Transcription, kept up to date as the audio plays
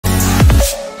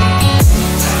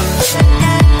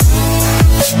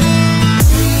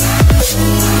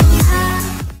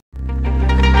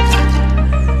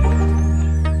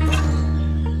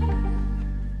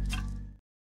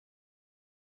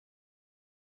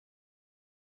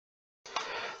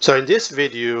So in this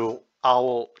video,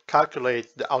 I'll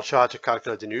show how to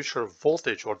calculate the neutral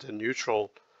voltage or the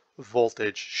neutral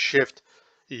voltage shift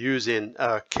using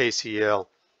KCL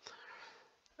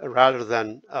rather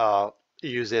than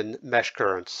using mesh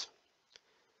currents.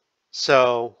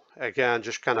 So again,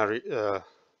 just kind of a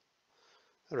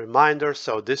reminder.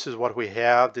 So this is what we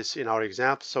have this in our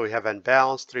example. So we have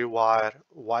unbalanced 3-wire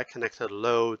Y-connected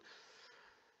load,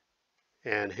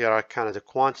 and here are kind of the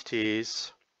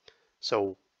quantities.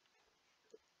 So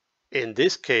in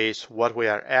this case, what we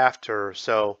are after,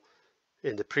 so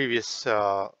in the previous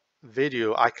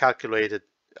video, I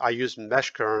used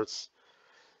mesh currents,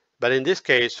 but in this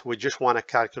case, we just want to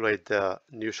calculate the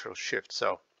neutral shift.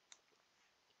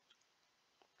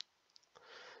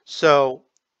 So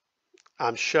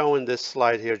I'm showing this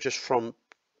slide here just from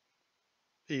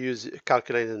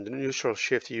calculating the neutral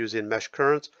shift using mesh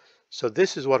currents. So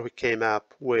this is what we came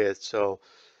up with. So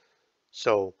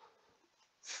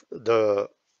the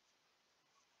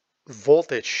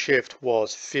voltage shift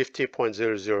was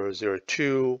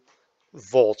 50.0002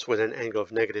 volts with an angle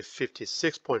of negative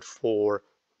 56.4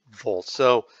 volts.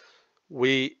 So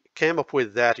we came up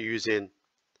with that using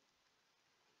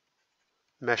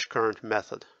mesh current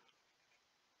method.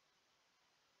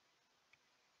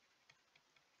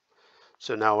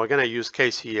 So now we're going to use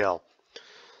KCL.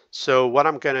 So what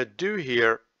I'm going to do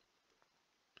here,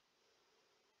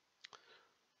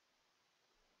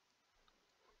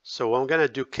 so I'm going to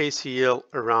do KCL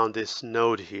around this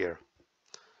node here.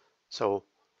 So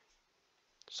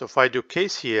if I do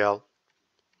KCL,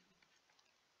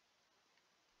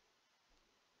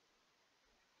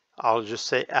 I'll just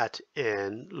say at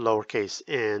n, lowercase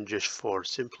n, just for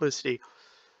simplicity.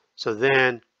 So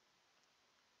then,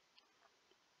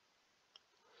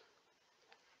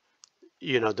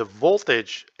 the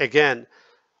voltage, again,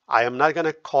 I am not going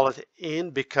to call it in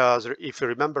because if you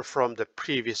remember from the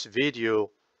previous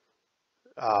video,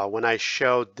 when I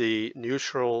showed the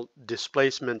neutral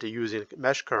displacement using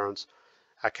mesh currents,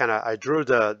 I drew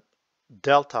the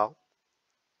delta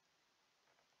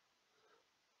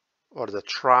or the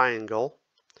triangle.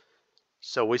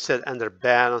 So we said under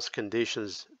balanced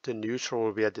conditions, the neutral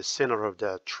will be at the center of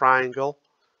the triangle.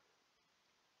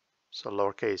 So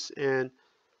lowercase n.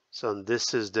 So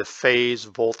this is the phase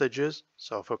voltages.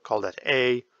 So if we call that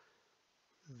A,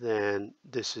 then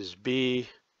this is B,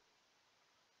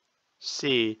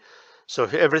 C. So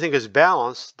if everything is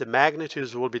balanced, the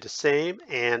magnitudes will be the same,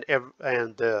 and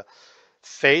the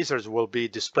phasors will be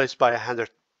displaced by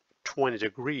 120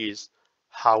 degrees.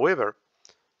 However,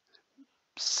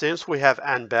 since we have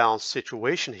unbalanced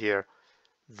situation here,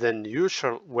 the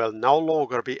neutral will no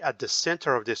longer be at the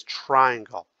center of this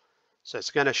triangle. So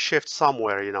it's going to shift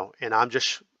somewhere, and I'm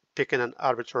just picking an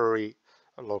arbitrary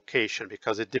location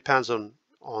because it depends on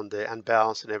the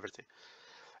unbalance and everything.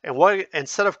 And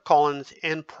instead of calling it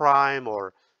N prime,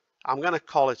 or I'm going to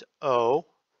call it O.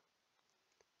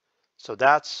 So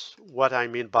that's what I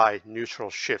mean by neutral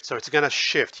shift. So it's going to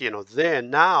shift, then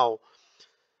now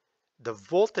the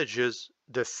voltages,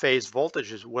 the phase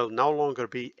voltages will no longer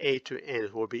be A to N.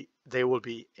 They will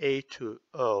be A to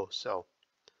O. So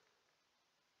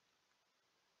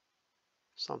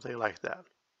something like that.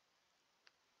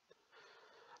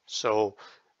 So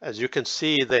as you can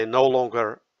see, they no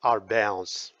longer are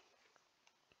balanced.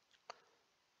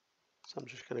 So I'm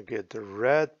just going to get the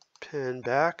red pen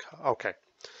back. Okay.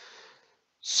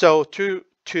 So to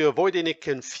avoid any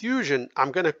confusion,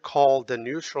 I'm going to call the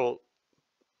neutral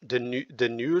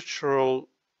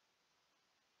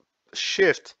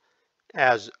shift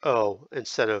as O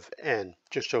instead of N,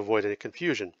 just to avoid any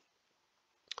confusion.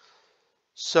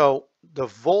 So the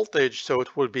voltage, so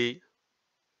it will be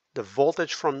the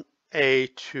voltage from A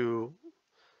to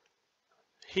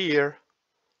here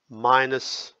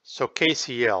minus, so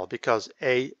KCL, because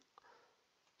A,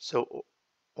 so,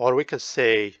 or we can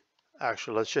say,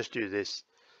 actually, let's just do this.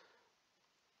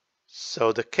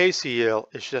 So the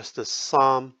KCL is just the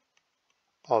sum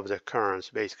of the currents,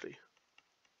 basically.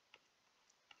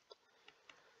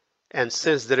 And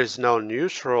since there is no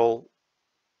neutral,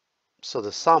 so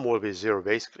the sum will be 0,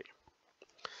 basically.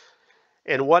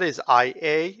 And what is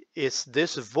IA? It's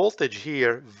this voltage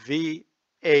here,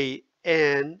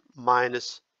 VAN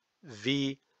minus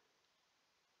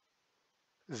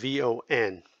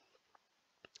VON.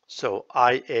 So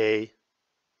IA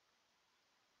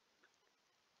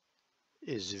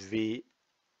is VIN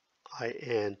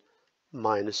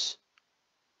minus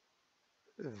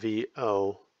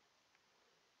VO,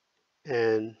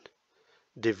 and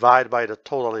divide by the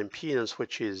total impedance,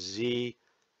 which is ZA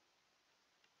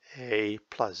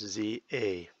plus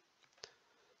ZA.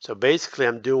 So basically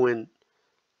I'm doing,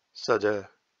 so the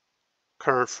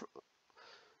current,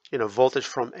 voltage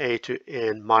from A to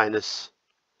N minus,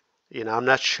 I'm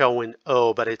not showing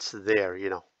O, but it's there,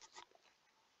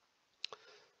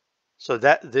 So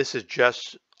this is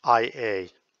just IA.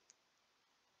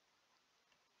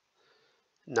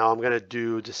 Now I'm going to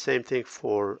do the same thing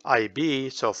for IB.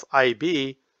 So for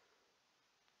IB,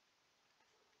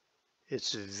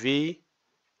 it's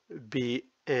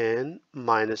VBN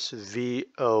minus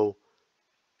VON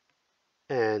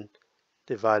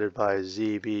divided by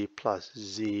ZB plus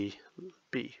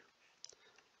ZB.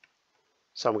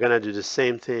 So I'm going to do the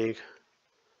same thing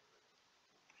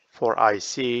for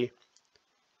IC.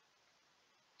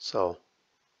 So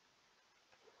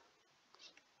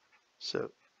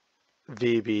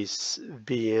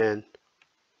VBN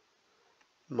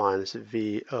minus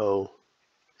VON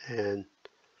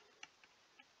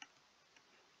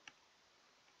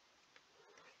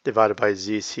divided by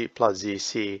ZC plus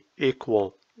ZC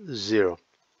equal 0.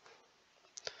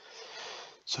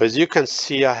 So as you can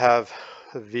see, I have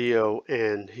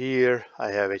VON here,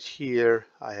 I have it here,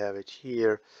 I have it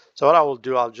here. So what I will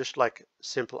do, I'll just like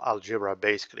simple algebra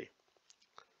basically.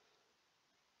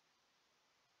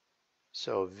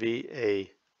 So VAN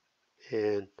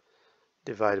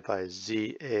divided by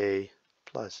ZA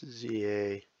plus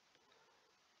ZA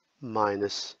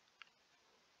minus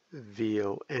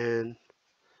VON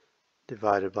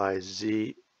divided by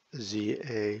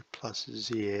ZA plus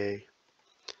ZA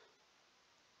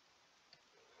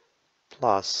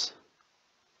plus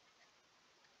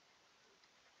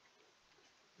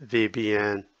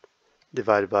VBN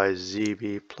divided by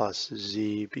ZB plus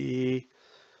ZB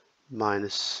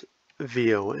minus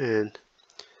VON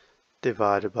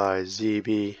divided by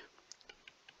ZB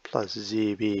plus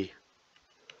ZB,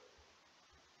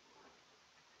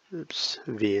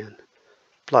 VN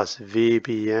plus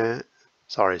VBN,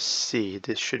 sorry, C,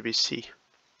 this should be C.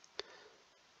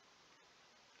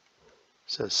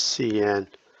 So CN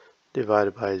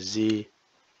divided by ZC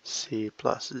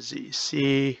plus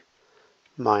ZC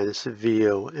minus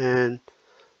VON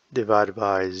divided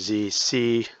by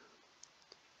ZC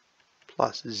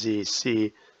plus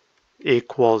ZC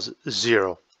equals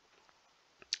 0.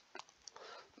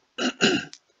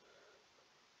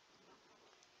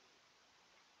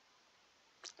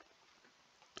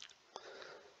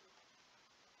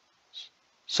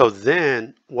 So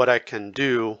then what I can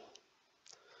do,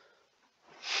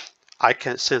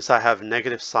 since I have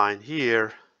negative sign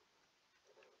here,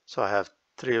 so I have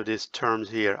 3 of these terms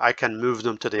here, I can move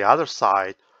them to the other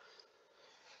side.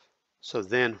 So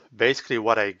then basically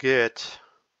what I get,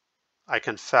 I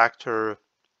can factor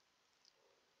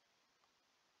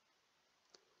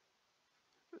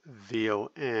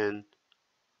VON,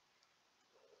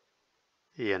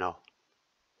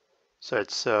 so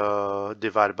it's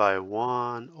divided by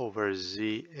 1 over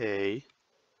ZA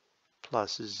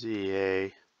plus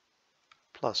ZA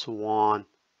plus 1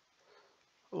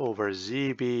 over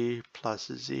ZB plus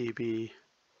ZB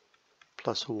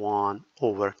plus 1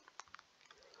 over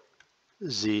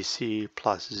ZC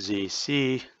plus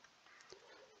ZC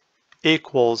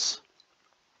equals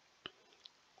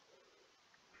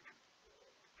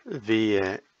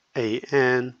VAN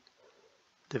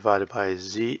divided by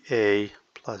ZA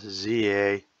plus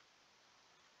ZA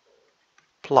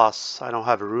plus, I don't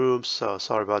have room, so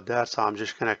sorry about that, so I'm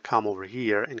just going to come over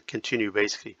here and continue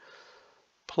basically,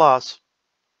 plus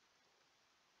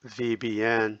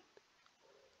VBN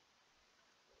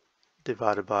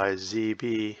divided by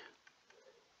ZB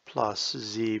plus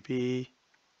ZB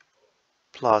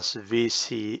plus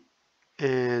VCN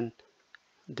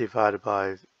divided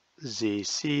by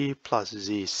ZC plus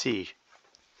ZC.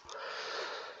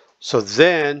 So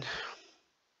then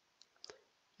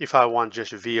if I want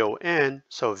just VON,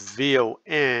 so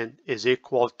VON is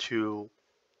equal to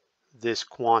this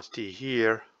quantity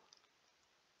here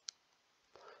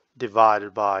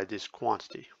divided by this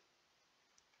quantity.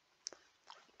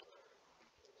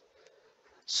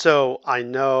 So I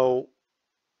know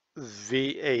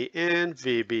VAN,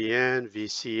 VBN,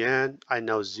 VCN, I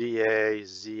know ZA,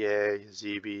 ZA,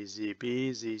 ZB, ZB,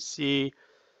 ZC.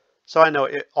 So I know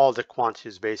all the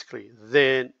quantities basically.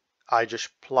 Then I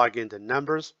just plug in the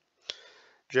numbers.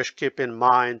 Just keep in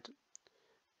mind,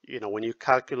 when you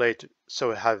calculate, so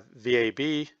we have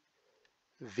VAB,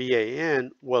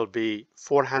 VAN will be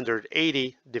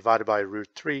 480 divided by root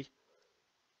 3.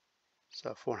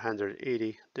 So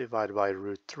 480 divided by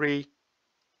root 3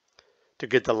 to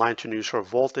get the line to neutral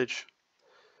voltage.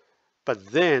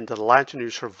 But then the line to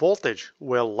neutral voltage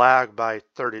will lag by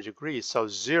 30 degrees. So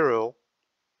 0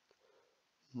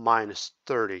 minus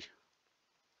 30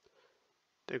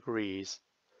 degrees.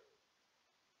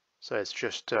 So it's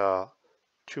just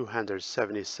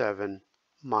 277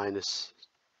 minus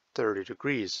 30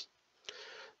 degrees.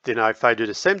 Then if I do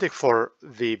the same thing for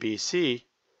VBC,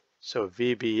 so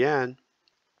VBN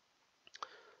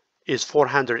is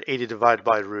 480 divided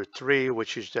by root 3,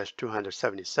 which is just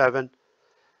 277.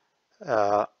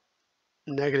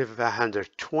 Negative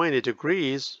 120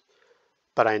 degrees,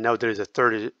 but I know there is a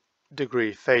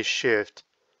 30-degree phase shift,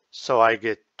 so I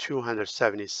get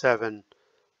 277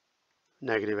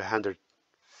 negative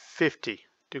 150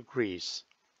 degrees.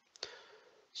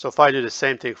 So if I do the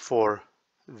same thing for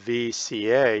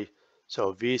VCA,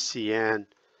 so VCN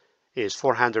is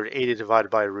 480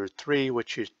 divided by root 3,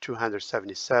 which is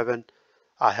 277.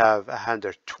 I have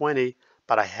 120,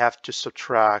 but I have to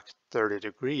subtract 30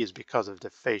 degrees because of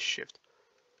the phase shift.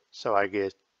 So I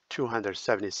get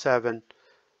 277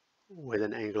 with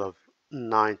an angle of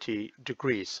 90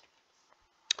 degrees.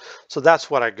 So that's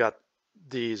what I got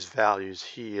these values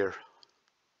here.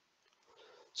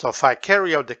 So if I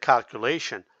carry out the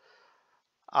calculation,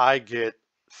 I get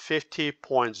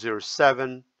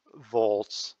 50.07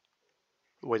 volts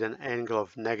with an angle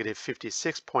of negative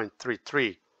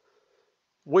 56.33,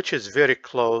 which is very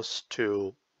close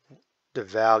to the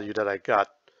value that I got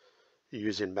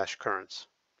using mesh currents.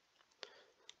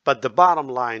 But the bottom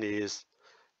line is,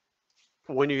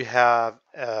 when you have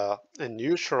a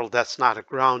neutral that's not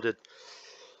grounded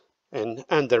and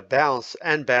under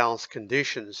unbalanced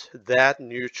conditions, that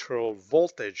neutral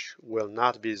voltage will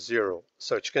not be zero.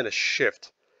 So it's going to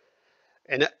shift.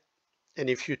 And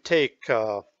if you take,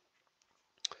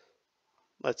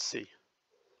 let's see,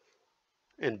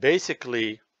 and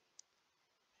basically,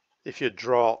 if you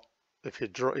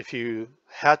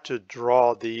had to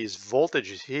draw these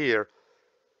voltages here,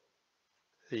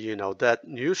 you know, that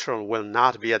neutral will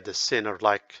not be at the center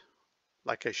like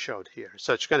I showed here.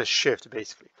 So it's going to shift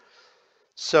basically.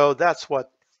 So that's what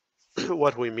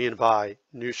we mean by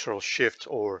neutral shift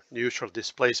or neutral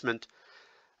displacement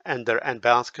under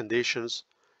unbalanced conditions.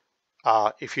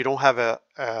 If you don't have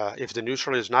if the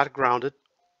neutral is not grounded,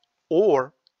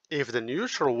 or if the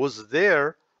neutral was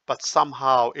there but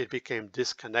somehow it became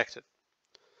disconnected.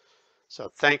 So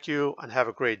thank you and have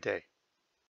a great day.